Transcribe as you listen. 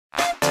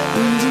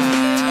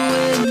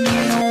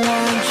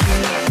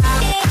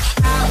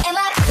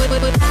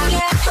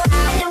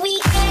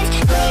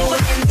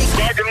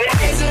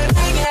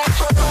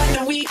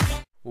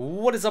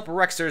What is up,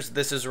 Rexers?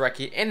 This is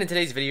Wreckin, and in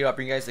today's video I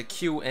bring you guys the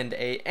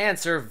Q&A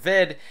answer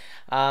vid.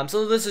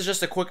 So this is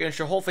just a quick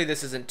intro. Hopefully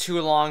this isn't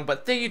too long,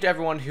 but thank you to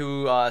everyone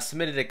who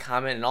submitted a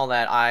comment and all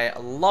that. I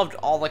loved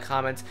all the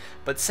comments,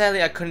 but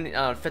sadly I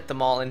couldn't fit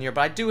them all in here,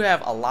 but I do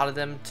have a lot of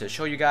them to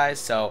show you guys.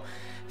 So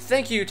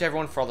thank you to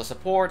everyone for all the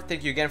support.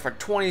 Thank you again for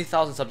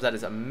 20,000 subs. That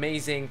is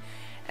amazing.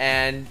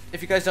 And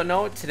if you guys don't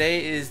know,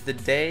 today is the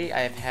day I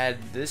have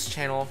had this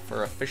channel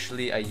for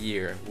officially a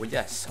year. Well,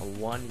 yes, a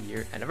 1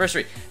 year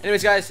anniversary.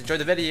 Anyways, guys, enjoy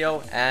the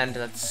video and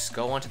let's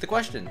go on to the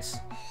questions.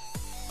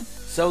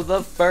 So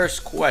the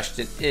first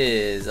question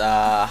is,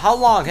 how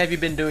long have you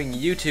been doing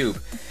YouTube?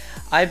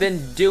 I've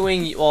been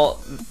doing,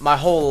 well, my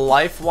whole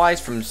life-wise,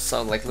 from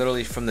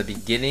literally from the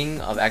beginning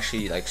of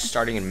actually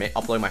starting and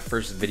uploading my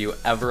first video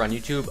ever on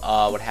YouTube.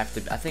 Would have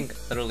to, I think,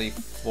 literally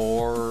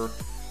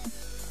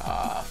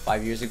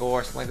 5 years ago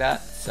or something like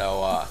that.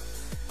 So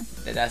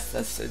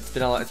it's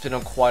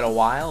been quite a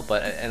while,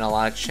 but in a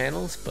lot of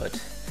channels. But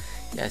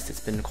yes, it's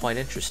been quite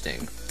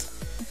interesting.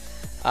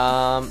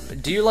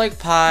 Do you like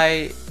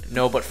pie?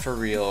 No, but for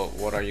real,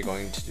 what are you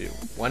going to do?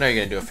 When are you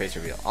gonna do a face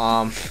reveal?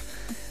 I'm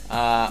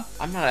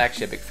not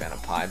actually a big fan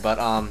of pie, but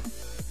a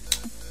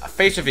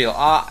face reveal. A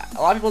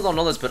lot of people don't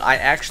know this, but I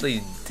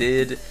actually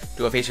did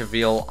do a face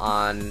reveal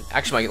on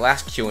actually my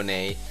last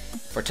Q&A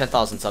for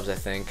 10,000 subs, I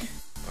think.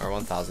 Or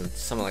 1,000,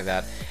 something like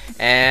that.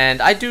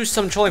 And I do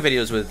some trolling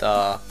videos with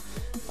a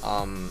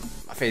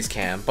face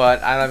cam,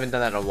 but I haven't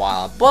done that in a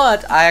while.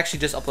 But I actually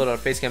just uploaded a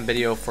face cam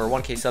video for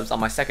 1K subs on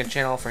my second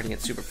channel for hitting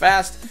it super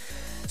fast.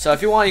 So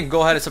if you want, you can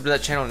go ahead and sub to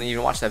that channel and you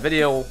can watch that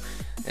video.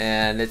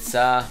 And it's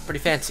pretty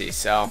fancy,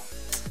 so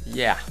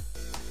yeah.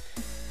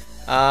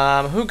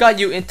 Who got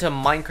you into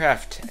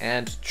Minecraft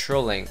and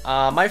trolling?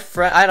 My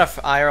friend, I had an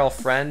IRL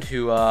friend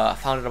who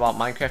found out about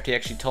Minecraft. He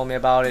actually told me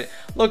about it.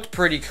 Looked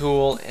pretty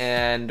cool,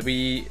 and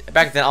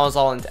back then I was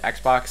all into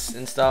Xbox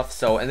and stuff.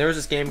 So, and there was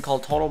this game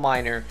called Total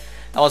Miner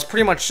that was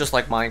pretty much just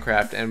like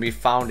Minecraft, and we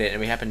found it, and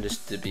we happened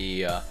just to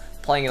be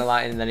playing it a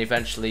lot. And then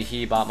eventually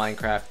he bought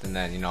Minecraft, and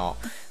then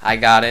I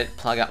got it.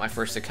 I got my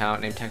first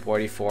account named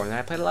Tech44, and then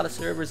I played a lot of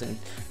servers and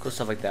cool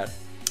stuff like that.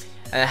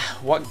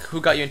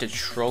 Who got you into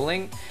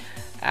trolling?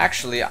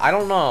 Actually, I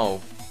don't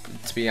know,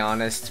 to be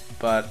honest,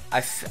 but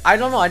I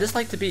don't know, I just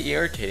like to be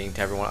irritating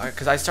to everyone,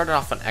 because I started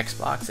off on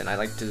Xbox, and I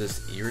like to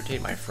just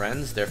irritate my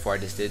friends, therefore I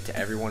just did it to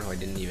everyone who I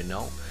didn't even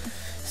know.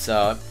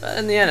 So,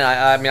 in the end,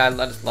 I mean, I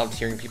just loved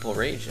hearing people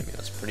rage. I mean,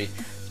 that's pretty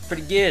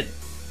good.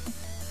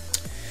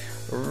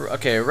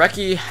 Okay,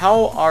 Wrecky,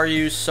 how are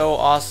you so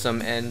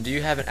awesome, and do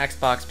you have an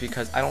Xbox?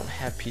 Because I don't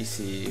have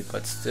PC,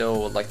 but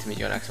still would like to meet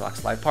you on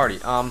Xbox Live Party.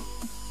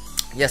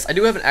 Yes, I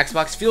do have an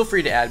Xbox. Feel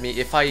free to add me.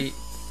 If I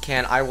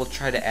can, I will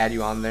try to add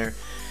you on there.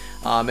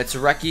 It's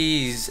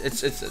Wrecky's.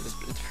 It's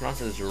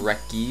pronounced as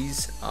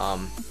Wrecky's.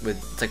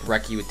 It's like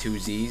Wrecky with 2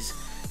 Z's.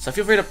 So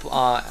feel free to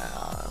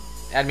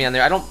add me on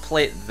there. I don't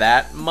play it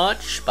that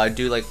much, but I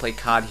do play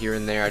COD here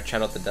and there. I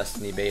tried out the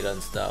Destiny beta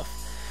and stuff.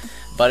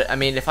 But I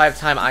mean, if I have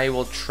time, I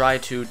will try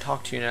to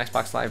talk to you in an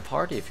Xbox Live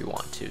Party if you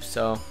want to.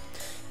 So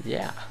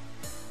yeah.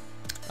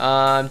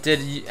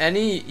 Did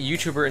any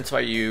YouTuber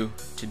inspire you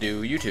to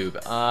do YouTube?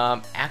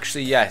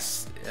 Actually,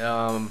 yes.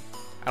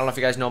 I don't know if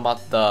you guys know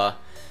about the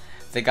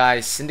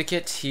guy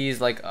Syndicate. He's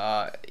like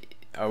a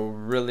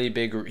really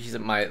big. He's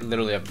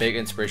literally a big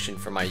inspiration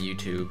for my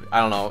YouTube.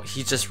 I don't know.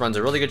 He just runs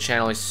a really good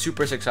channel. He's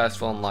super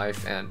successful in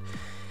life, and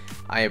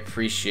I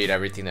appreciate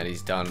everything that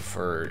he's done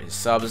for his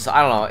subs.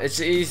 I don't know.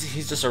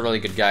 He's just a really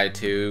good guy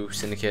too,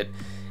 Syndicate,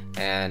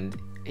 and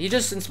he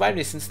just inspired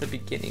me since the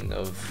beginning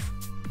of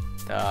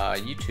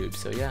YouTube.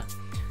 So yeah.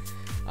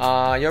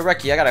 Yo,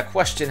 Wrecky, I got a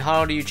question.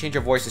 How do you change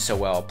your voices so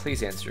well?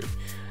 Please answer.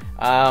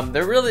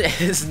 There really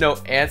is no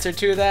answer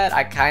to that.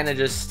 I kind of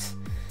just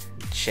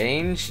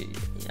change.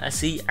 I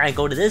see. I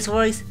go to this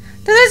voice.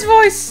 To this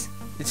voice.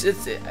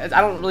 I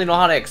don't really know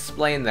how to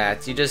explain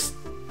that. You just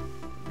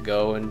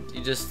go and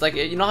you just how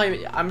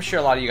I'm sure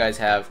a lot of you guys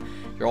have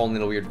your own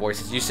little weird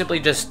voices. You simply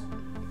just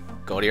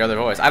go to your other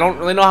voice. I don't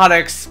really know how to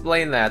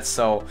explain that,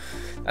 so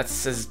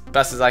that's as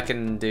best as I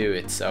can do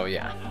it. So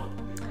yeah.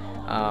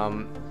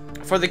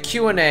 For the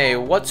Q&A,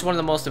 what's one of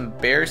the most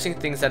embarrassing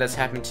things that has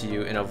happened to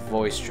you in a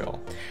voice troll?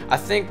 I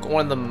think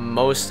one of the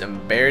most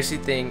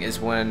embarrassing thing is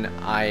when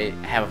I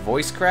have a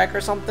voice crack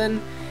or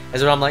something.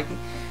 Is when I'm like,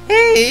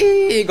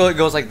 hey, it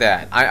goes like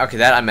that. Okay,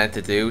 that I meant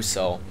to do.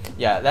 So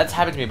yeah, that's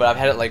happened to me, but I've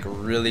had it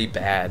really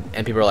bad,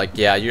 and people are like,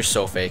 yeah, you're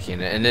so faking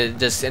it, and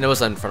it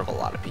was in front of a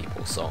lot of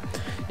people. So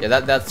yeah,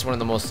 that's one of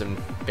the most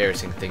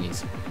embarrassing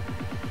thingies.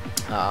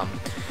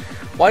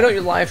 Why don't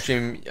you live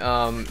stream?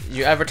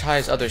 You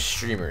advertise other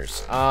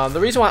streamers. The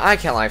reason why I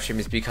can't live stream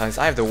is because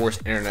I have the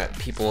worst internet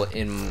people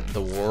in the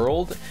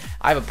world.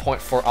 I have a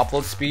 0.4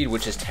 upload speed,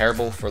 which is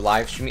terrible for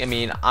live streaming. I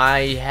mean,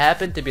 I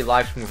happen to be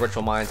live streaming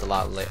Virtual Minds a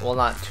lot late. Well,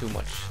 not too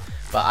much,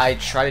 but I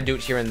try to do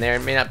it here and there.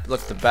 It may not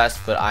look the best,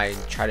 but I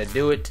try to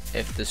do it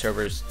if the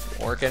server's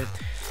working.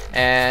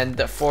 And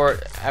for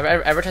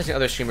advertising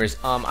other streamers,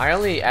 I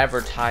only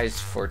advertised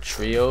for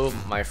Trio,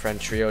 my friend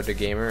Trio the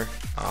Gamer.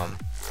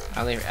 I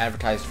only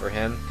advertised for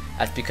him.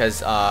 That's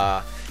because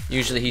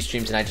usually he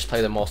streams and I just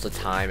play them most of the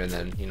time, and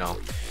then, you know,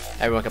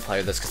 everyone can play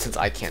with this, because since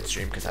I can't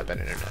stream because I have bad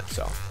internet,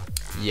 so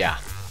yeah.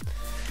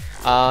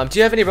 Do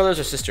you have any brothers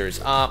or sisters?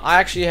 I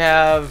actually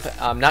have,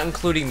 not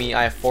including me,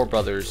 I have 4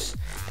 brothers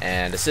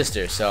and a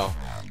sister, so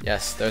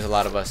yes, there's a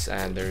lot of us,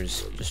 and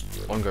there's just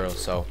one girl,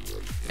 so,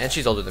 and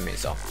she's older than me,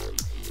 so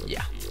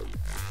yeah.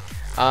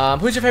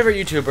 Who's your favorite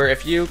YouTuber?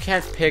 If you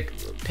can't pick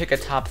a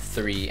top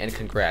 3, and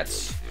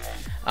congrats.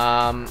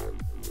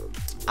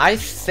 I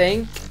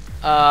think,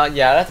 yeah,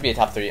 it'd have to be a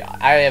top 3.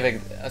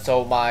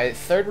 So my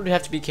third would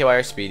have to be KY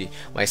or Speedy.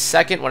 My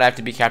second would have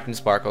to be Captain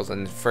Sparkles,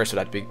 and first would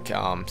have to be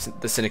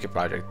the Syndicate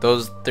Project.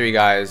 Those 3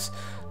 guys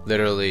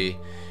literally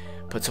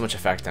put so much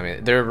effect on me.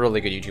 They're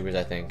really good YouTubers,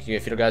 I think.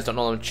 If you guys don't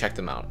know them, check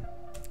them out.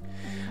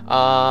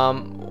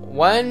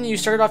 When you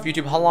started off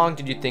YouTube, how long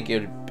did you think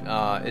it would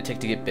it'd take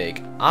to get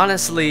big?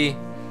 Honestly,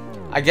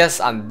 I guess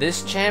on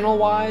this channel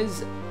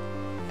wise,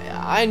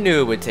 I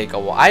knew it would take a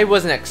while. I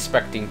wasn't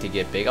expecting to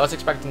get big. I was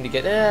expecting to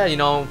get, you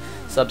know,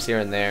 subs here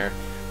and there,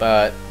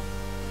 but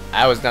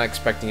I was not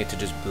expecting it to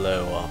just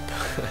blow up.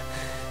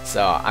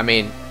 So, I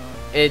mean,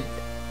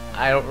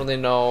 I don't really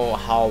know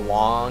how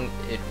long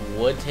it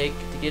would take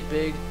to get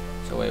big.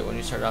 So wait, when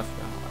you started off,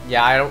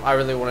 yeah, I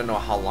really want to know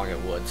how long it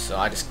would.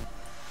 So it just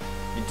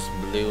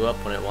blew up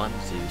when it wanted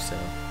to. So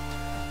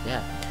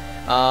yeah.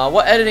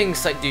 What editing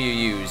site do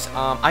you use?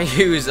 I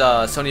use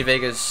Sony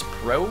Vegas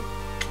Pro.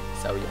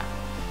 So yeah.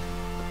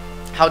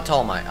 How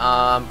tall am I?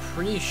 I'm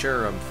pretty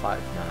sure I'm 5'9", I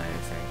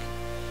think.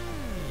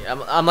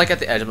 Yeah, I'm like at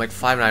the edge. I'm like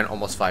 5'9",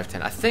 almost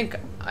 5'10". I think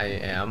I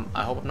am.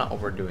 I hope I'm not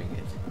overdoing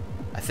it.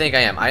 I think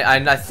I am.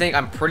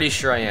 I'm pretty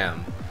sure I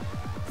am.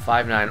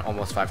 5'9",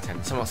 almost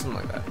 5'10", something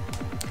like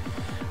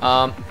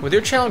that. With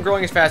your channel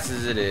growing as fast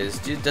as it is,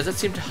 does it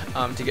seem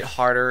to get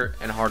harder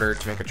and harder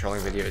to make a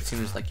trolling video? It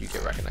seems like you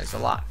get recognized a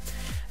lot.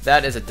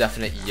 That is a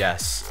definite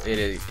yes.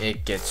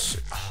 It gets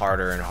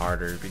harder and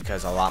harder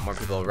because a lot more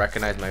people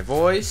recognize my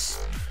voice,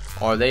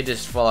 or they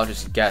just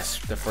just guess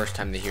the first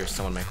time they hear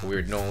someone make a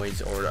weird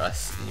noise or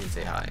us even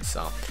say hi.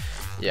 So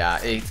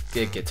yeah, it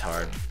gets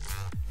hard.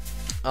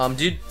 I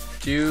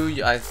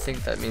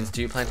think that means,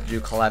 do you plan to do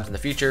collabs in the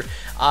future?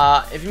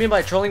 If you mean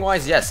by trolling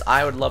wise, yes,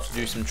 I would love to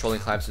do some trolling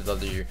collabs with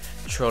other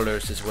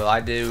trollers as well. I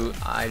do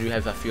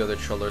have a few other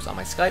trollers on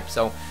my Skype,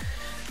 so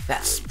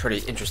that's pretty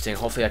interesting.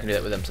 Hopefully I can do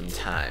that with them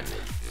sometime.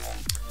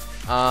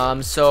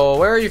 So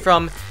where are you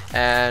from,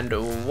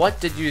 and what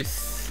did you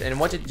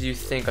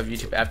think of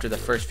YouTube after the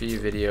first few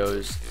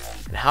videos,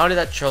 and how did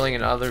that trolling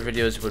and other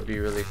videos would be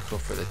really cool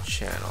for the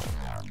channel?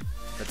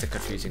 That's a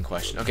confusing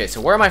question. Okay,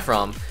 so where am I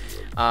from?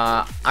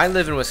 I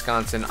live in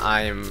Wisconsin.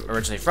 I am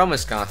originally from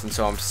Wisconsin,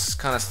 so I'm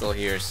kind of still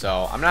here.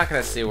 So I'm not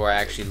gonna say where I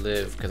actually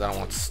live because I don't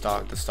want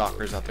the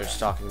stalkers out there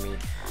stalking me.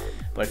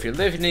 But if you're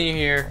living near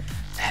here,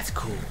 that's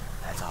cool.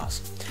 That's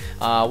awesome.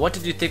 What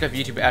did you think of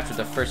YouTube after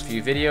the first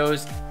few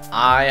videos?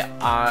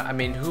 I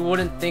mean, who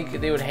wouldn't think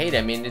they would hate it?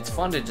 I mean, it's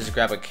fun to just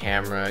grab a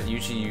camera.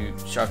 Usually you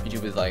start off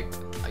YouTube with like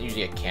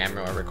usually a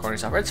camera or recording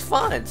software. It's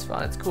fun, it's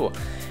cool.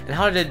 And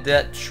how did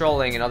that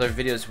trolling and other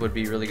videos would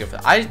be really good for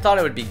that? I thought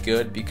it would be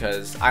good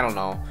because, I don't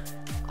know,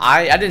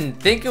 I didn't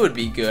think it would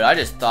be good. I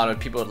just thought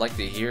people would like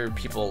to hear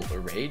people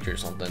rage or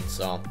something.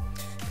 So,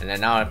 and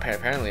then now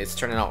apparently it's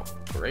turning out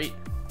great.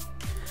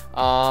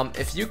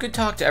 If you could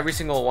talk to every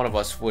single one of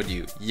us, would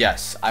you?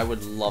 Yes, I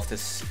would love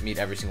to meet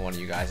every single one of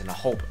you guys, and I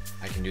hope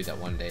I can do that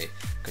one day,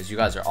 because you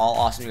guys are all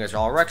awesome. You guys are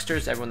all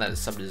Rexsters. Everyone that is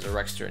subbed is a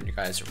Rexster, and you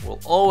guys will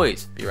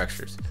always be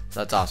Rexsters.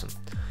 So that's awesome.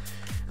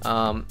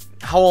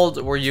 How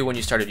old were you when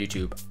you started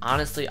YouTube?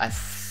 Honestly, I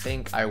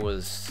think I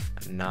was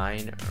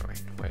 9. Or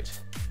wait.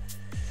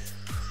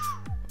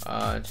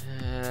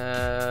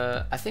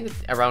 I think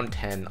around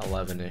 10,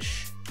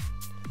 11-ish.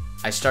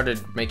 I started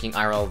making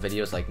IRL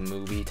videos, like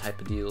movie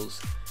type of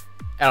deals.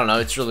 I don't know,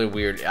 it's really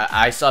weird.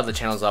 I still have the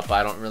channels up, but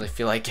I don't really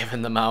feel like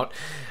giving them out.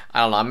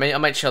 I don't know, I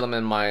might show them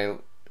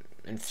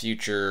in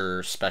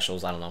future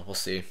specials. I don't know, we'll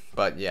see.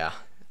 But yeah,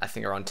 I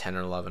think around 10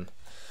 or 11.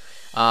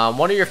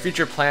 What are your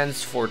future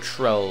plans for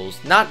trolls?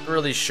 Not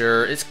really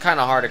sure. It's kind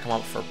of hard to come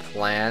up for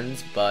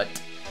plans, but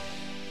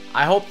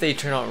I hope they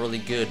turn out really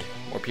good,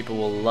 or people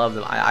will love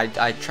them.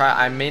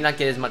 I may not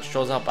get as much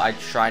trolls out, but I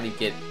try to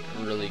get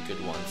really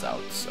good ones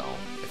out. So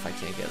if I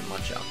can't get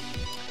much out.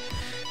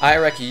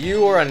 iiWrecky,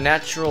 you were a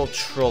natural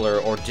troller,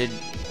 or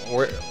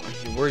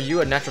were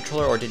you a natural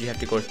troller, or did you have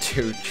to go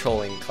to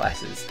trolling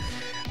classes?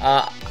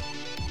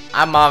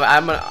 I'm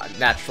a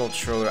natural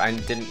troller. I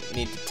didn't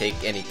need to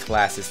take any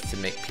classes to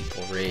make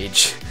people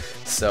rage.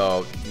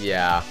 So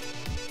yeah.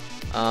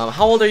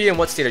 How old are you and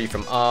what state are you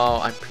from?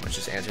 Oh, I pretty much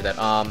just answered that.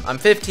 I'm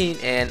 15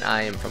 and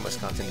I am from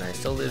Wisconsin, and I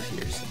still live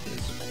here, so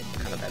it's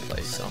kind of a bad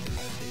place. So,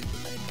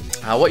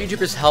 what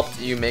YouTubers helped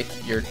you make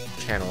your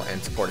channel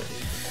and support it?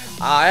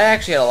 I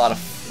actually had a lot of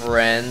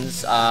friends.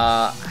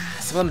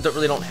 Some of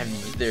them don't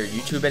have their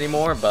YouTube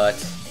anymore, but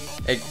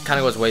it kind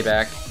of goes way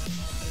back.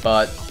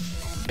 But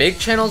big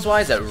channels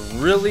wise, that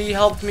really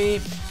helped me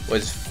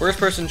was First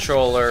Person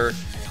Troller,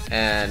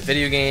 and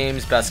video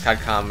games, best COD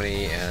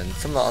comedy, and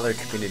some of the other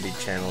community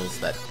channels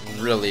that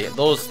really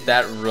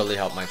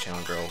help my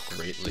channel grow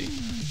greatly.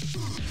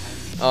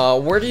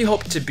 Where do you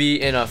hope to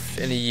be in a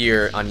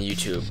year on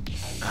YouTube?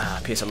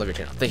 PS, I love your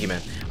channel. Thank you,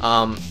 man.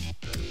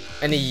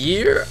 In a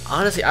year,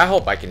 honestly, I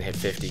hope I can hit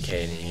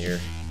 50K in a year.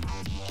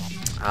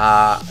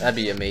 That'd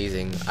be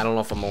amazing. I don't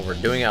know if I'm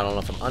overdoing it. I don't know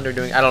if I'm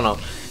underdoing it. I don't know.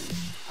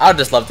 I would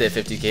just love to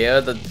hit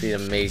 50K. That'd be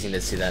amazing to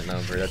see that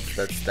number.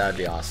 That'd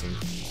be awesome.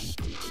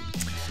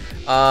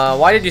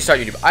 Why did you start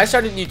YouTube? I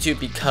started YouTube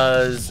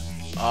because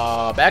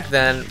back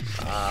then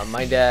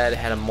my dad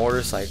had a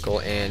motorcycle,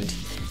 and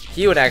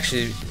he would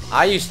actually,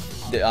 I used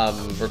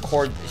to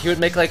record. He would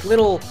make like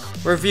little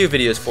review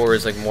videos for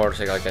his like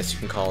motorcycle, I guess you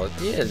can call it.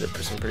 He had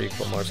some pretty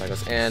cool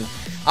motorcycles, and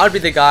I would be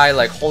the guy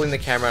like holding the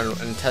camera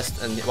and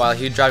test. And while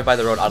he would drive by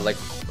the road, I'd like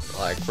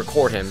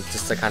record him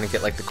just to kind of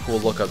get like the cool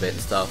look of it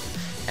and stuff.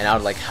 And I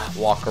would like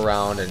walk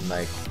around and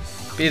like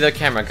be the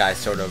camera guy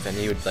sort of, and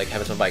he would like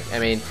have his own bike. I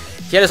mean,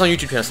 he had his own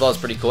YouTube channel, so that was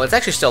pretty cool. It's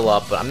actually still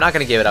up, but I'm not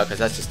gonna give it out because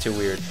that's just too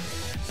weird.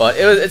 But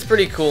it's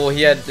pretty cool.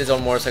 He had his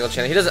own motorcycle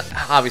channel. He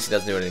obviously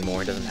doesn't do it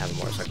anymore. He doesn't have a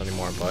motorcycle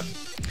anymore, but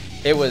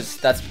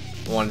that's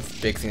one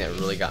big thing that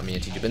really got me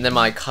into YouTube. And then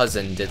my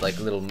cousin did like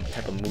little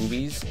type of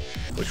movies,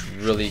 which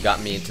really got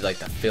me into like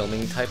the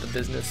filming type of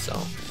business. So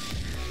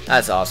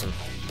that's awesome.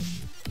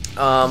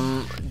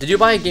 Did you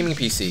buy a gaming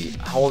PC?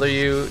 How old are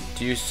you?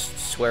 Do you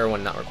swear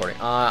when not recording?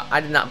 I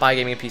did not buy a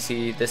gaming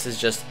PC. This is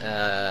just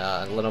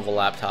a Lenovo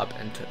laptop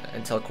and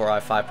Intel Core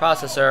i5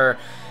 processor.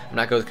 I'm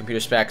not good with computer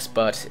specs,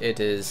 but it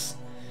is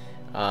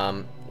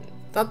not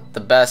the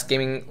best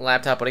gaming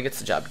laptop, but it gets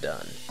the job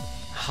done.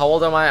 How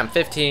old am I? I'm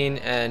 15.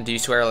 And do you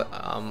swear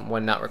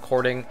when not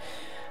recording?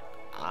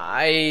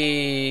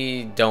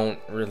 I don't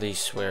really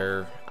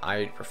swear.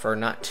 I prefer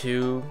not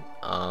to.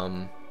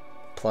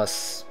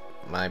 Plus,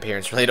 my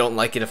parents really don't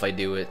like it if I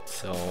do it,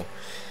 so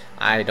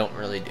I don't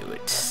really do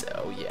it.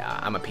 So yeah,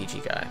 I'm a PG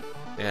guy,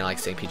 and I like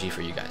saying PG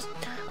for you guys.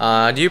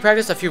 Do you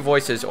practice a few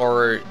voices,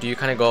 or do you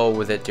kind of go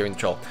with it during the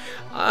troll?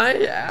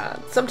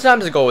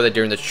 Sometimes I go with it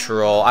during the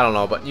troll. I don't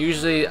know, but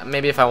usually,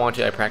 maybe if I want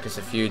to, I practice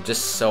a few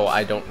just so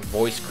I don't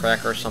voice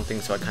crack or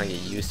something, so I kind of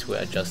get used to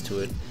it, adjust to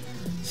it.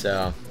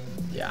 So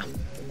yeah.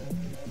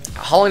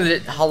 How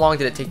long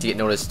did it take to get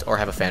noticed or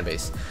have a fan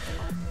base?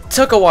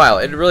 Took a while.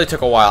 It really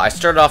took a while. I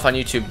started off on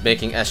YouTube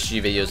making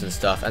SG videos and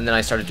stuff, and then I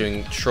started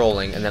doing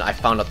trolling, and then I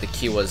found out the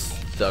key was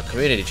the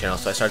community channel,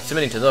 so I started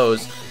submitting to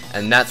those,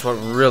 and that's what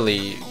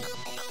really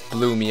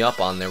blew me up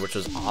on there, which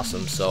was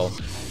awesome. So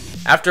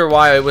after a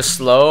while it was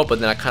slow,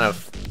 but then I kind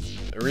of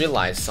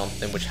realized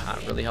something which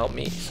really helped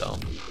me. So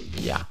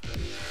yeah.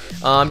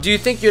 Do you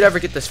think you'd ever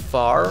get this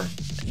far?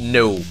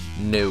 No,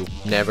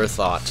 never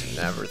thought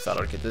I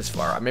would get this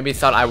far. I maybe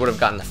thought I would have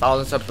gotten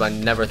 1,000 subs, but I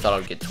never thought I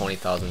would get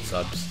 20,000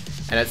 subs.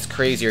 And it's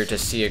crazier to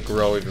see it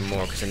grow even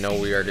more, because I know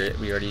we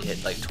already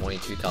hit like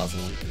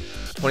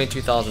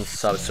 22,000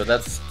 subs. So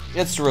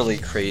it's really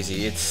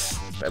crazy.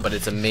 But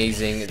it's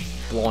amazing. It's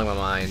blowing my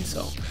mind.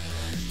 So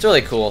it's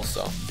really cool.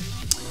 So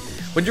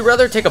would you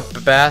rather take a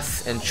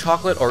bath in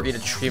chocolate or eat a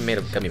tree made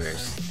of gummy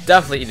bears?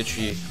 Definitely eat a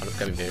tree out of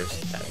gummy bears.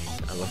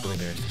 I love gummy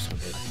bears. They're so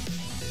good.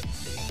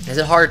 Is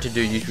it hard to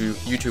do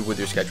YouTube with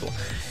your schedule?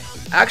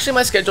 Actually,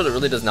 my schedule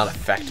really does not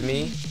affect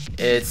me.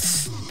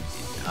 It's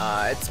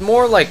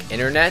more like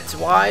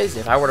internet-wise.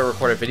 If I were to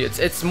record a video,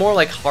 it's more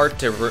like hard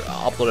to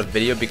upload a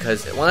video,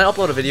 because when I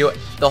upload a video,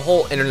 the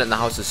whole internet in the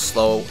house is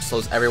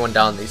slows everyone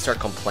down. They start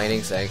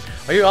complaining, saying,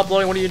 "Are you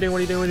uploading? What are you doing? What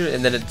are you doing? What are you doing?"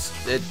 And then it's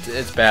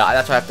bad.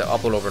 That's why I have to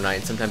upload overnight,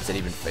 and sometimes it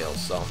even fails.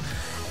 So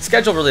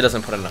schedule really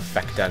doesn't put an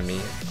effect on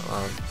me.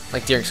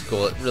 Like during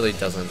school, it really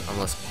doesn't,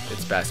 unless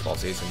it's basketball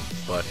season.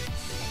 But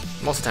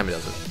most of the time, it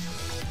doesn't.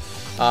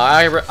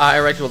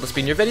 iiWrecky, will this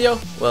be in your video?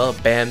 Well,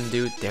 bam,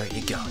 dude, there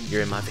you go.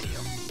 You're in my video.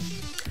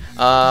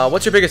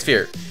 What's your biggest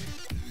fear?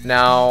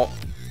 Now,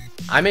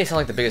 I may sound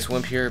like the biggest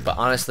wimp here, but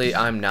honestly,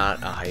 I'm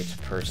not a height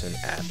person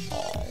at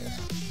all.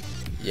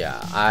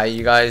 Yeah,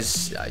 you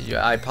guys,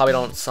 I probably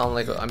don't sound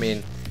like, I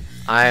mean,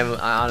 I'm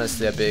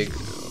honestly a big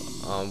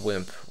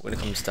wimp when it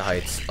comes to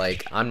heights.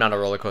 Like, I'm not a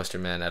roller coaster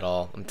man at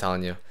all, I'm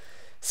telling you.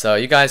 So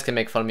you guys can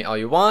make fun of me all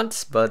you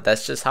want, but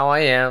that's just how I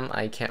am.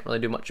 I can't really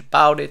do much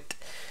about it.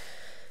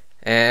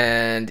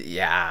 And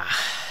yeah,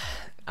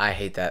 I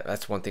hate that.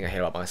 That's one thing I hate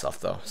about myself,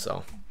 though.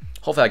 So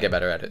hopefully I get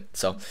better at it.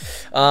 So,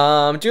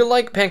 do you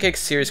like pancakes?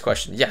 Serious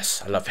question.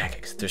 Yes, I love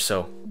pancakes. They're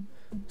so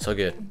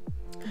good.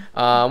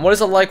 What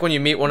is it like when you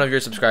meet one of your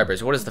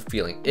subscribers? What is the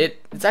feeling?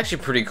 It's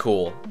actually pretty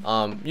cool.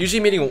 Usually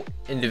meeting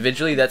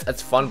individually,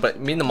 that's fun, but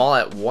meeting them all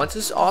at once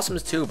is awesome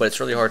too. But it's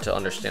really hard to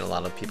understand a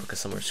lot of people because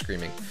some are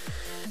screaming.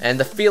 And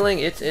the feeling,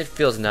 it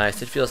feels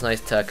nice. It feels nice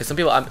to, because some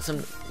people,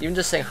 even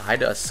just saying hi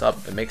to a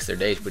sub, it makes their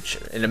day,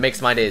 and it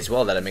makes my day as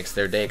well. That it makes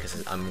their day,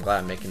 because I'm glad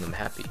I'm making them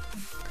happy.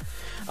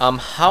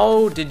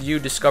 How did you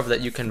discover that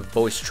you can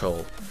voice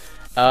troll?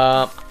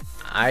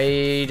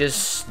 I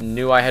just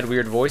knew I had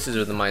weird voices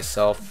within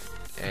myself,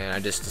 and I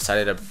just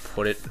decided to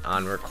put it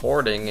on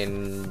recording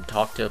and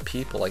talk to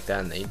people like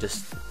that, and they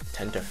just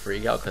tend to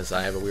freak out because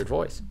I have a weird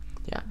voice.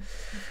 yeah.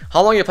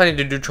 How long are you planning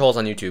to do trolls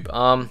on YouTube?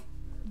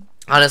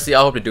 Honestly,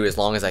 I hope to do as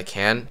long as I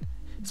can,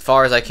 as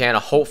far as I can.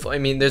 Hopefully, I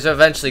mean, there's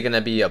eventually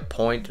gonna be a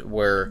point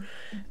where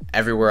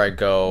everywhere I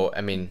go,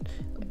 I mean,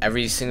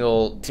 every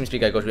single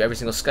TeamSpeak I go to, every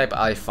single Skype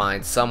I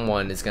find,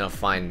 someone is gonna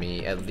find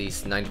me at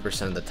least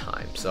 90% of the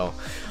time. So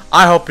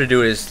I hope to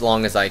do it as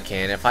long as I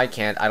can. If I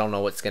can't, I don't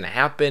know what's gonna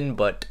happen,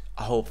 but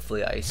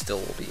hopefully I still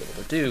will be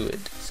able to do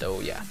it.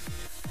 So yeah.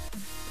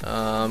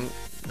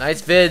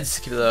 Nice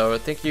vids, keep it low.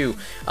 Thank you.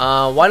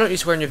 Why don't you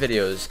swear in your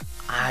videos?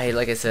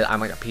 Like I said, I'm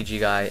like a PG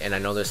guy, and I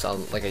know there's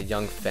like a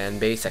young fan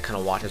base that kind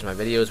of watches my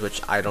videos,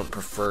 which I don't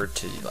prefer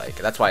to like.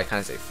 That's why I kind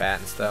of say fat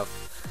and stuff.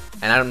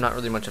 And I'm not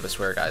really much of a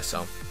swear guy,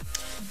 so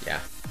yeah.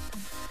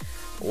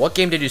 What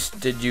game did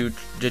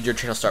your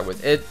channel start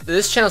with?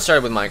 This channel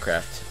started with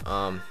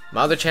Minecraft.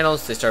 My other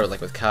channels, they started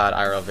like with COD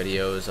IRL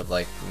videos of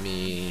like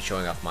me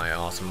showing off my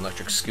awesome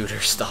electric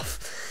scooter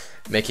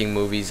stuff, making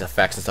movies,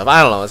 effects and stuff.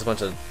 I don't know, it's a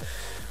bunch of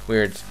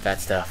weird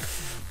fat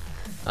stuff.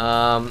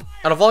 Out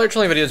of all your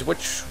trolling videos,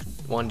 which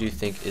one do you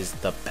think is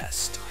the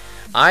best?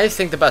 I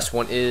think the best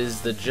one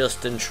is the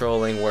Justin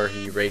trolling where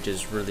he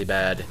rages really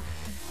bad.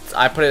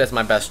 I put it as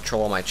my best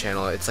troll on my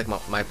channel. It's like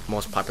my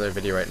most popular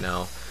video right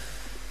now.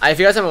 If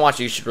you guys haven't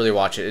watched it, you should really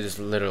watch it. It is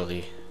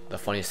literally the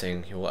funniest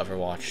thing you will ever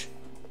watch.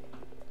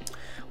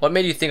 What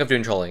made you think of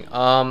doing trolling?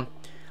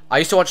 I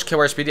used to watch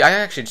KYR Speedy. I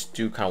actually just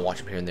do kind of watch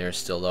him here and there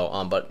still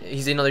though. But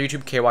he's another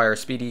YouTube, KYR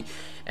Speedy,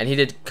 and he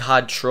did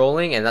COD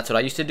trolling, and that's what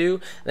I used to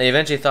do. And I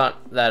eventually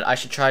thought that I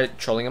should try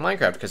trolling in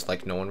Minecraft because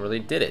like no one really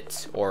did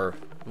it, or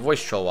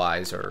voice troll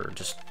wise, or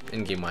just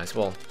in-game wise.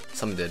 Well,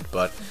 some did,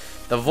 but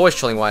the voice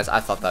trolling wise,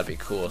 I thought that'd be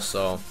cool.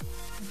 So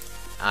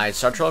I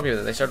started trolling people,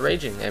 and they started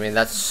raging. I mean,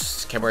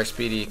 that's KYR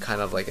Speedy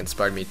kind of like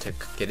inspired me to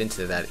get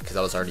into that because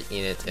I was already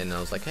in it, and I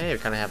was like, hey, we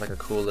kind of have like a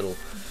cool little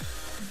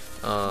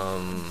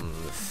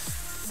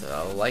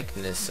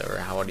likeness, or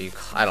how do you,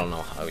 I don't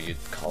know how you'd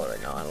call it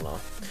right now. I don't know.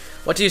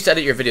 What do you use to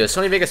edit your videos?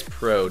 Sony Vegas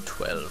Pro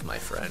 12, my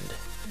friend.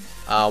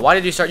 Why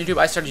did you start YouTube?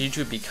 I started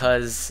YouTube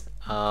because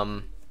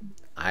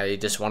I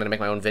just wanted to make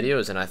my own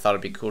videos, and I thought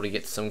it'd be cool to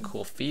get some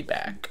cool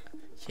feedback.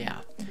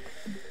 Yeah.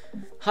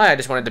 Hi, I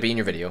just wanted to be in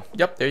your video.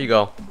 Yep, there you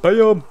go.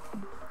 Bam.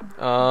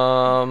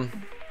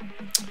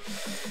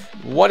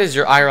 What is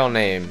your IRL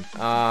name?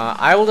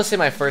 I will just say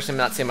my first name,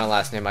 not say my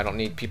last name. I don't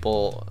need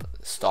people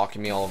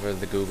stalking me all over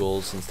the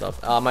Googles and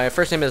stuff. My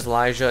first name is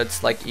Elijah.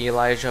 It's like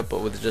Elijah, but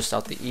with just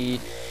out the E.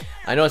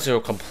 I know it's a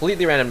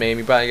completely random name.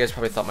 You guys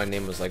probably thought my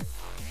name was like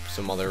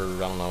some other, I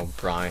don't know,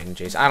 Brian,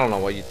 Jason. I don't know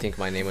what you'd think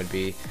my name would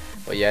be.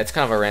 But yeah, it's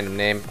kind of a random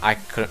name. I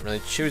couldn't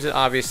really choose it,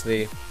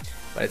 obviously.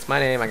 But it's my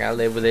name. I gotta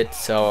live with it.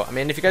 So, I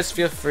mean, if you guys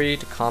feel free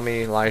to call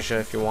me Elijah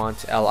if you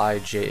want.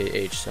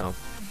 L-I-J-A-H. So,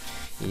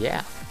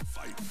 yeah.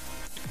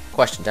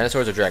 Question.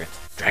 Dinosaurs or dragons?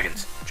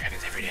 Dragons.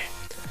 Dragons every day.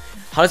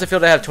 How does it feel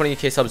to have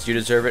 20k subs? You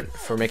deserve it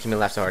for making me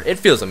laugh so hard. It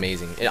feels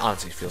amazing. It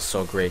honestly feels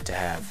so great to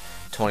have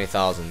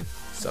 20,000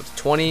 subs.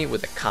 20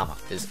 with a comma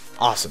is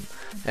awesome.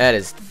 That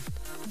is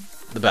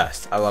the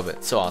best. I love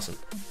it. So awesome.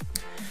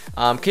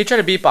 Can you try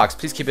to beatbox?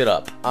 Please keep it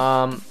up.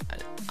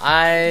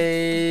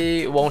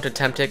 I won't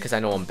attempt it because I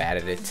know I'm bad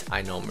at it.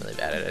 I know I'm really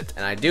bad at it.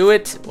 And I do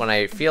it when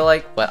I feel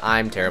like, but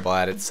I'm terrible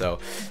at it. So,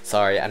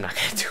 sorry, I'm not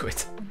going to do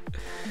it.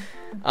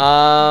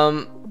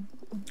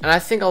 And I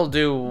think I'll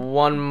do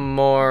one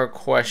more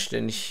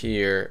question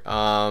here.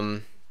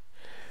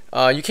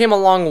 You came a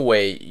long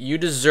way. You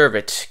deserve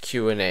it.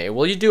 Q&A.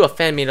 Will you do a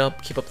fan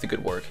meetup? Keep up the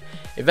good work.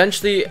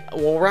 Eventually,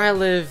 well, where I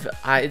live,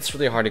 it's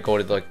really hard to go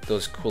to like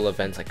those cool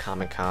events like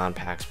Comic-Con,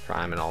 PAX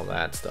Prime, and all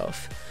that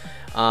stuff.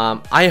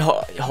 I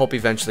hope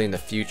eventually in the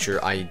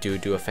future I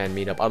do a fan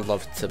meetup. I'd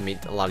love to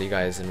meet a lot of you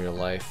guys in real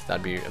life.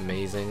 That'd be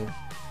amazing.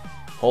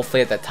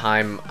 Hopefully at that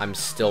time I'm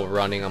still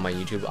running on my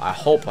YouTube. I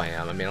hope I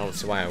am. I mean, I don't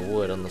see why I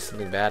would unless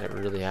something bad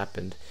really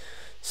happened.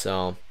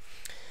 So,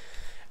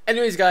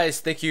 anyways, guys,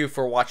 thank you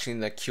for watching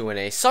the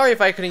Q&A. Sorry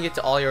if I couldn't get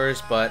to all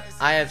yours, but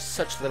I have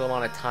such little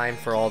amount of time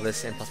for all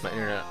this, and plus my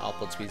internet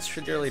upload speed is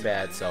really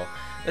bad, so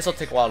this will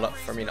take a while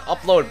for me to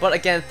upload. But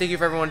again, thank you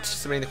for everyone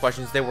submitting the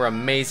questions. They were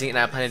amazing, and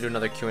I plan to do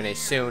another Q&A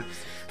soon.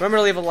 Remember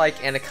to leave a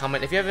like and a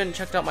comment. If you haven't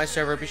checked out my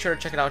server, be sure to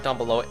check it out down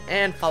below,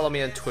 and follow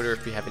me on Twitter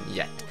if you haven't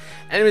yet.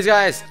 Anyways,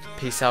 guys,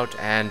 peace out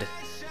and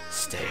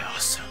stay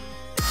awesome.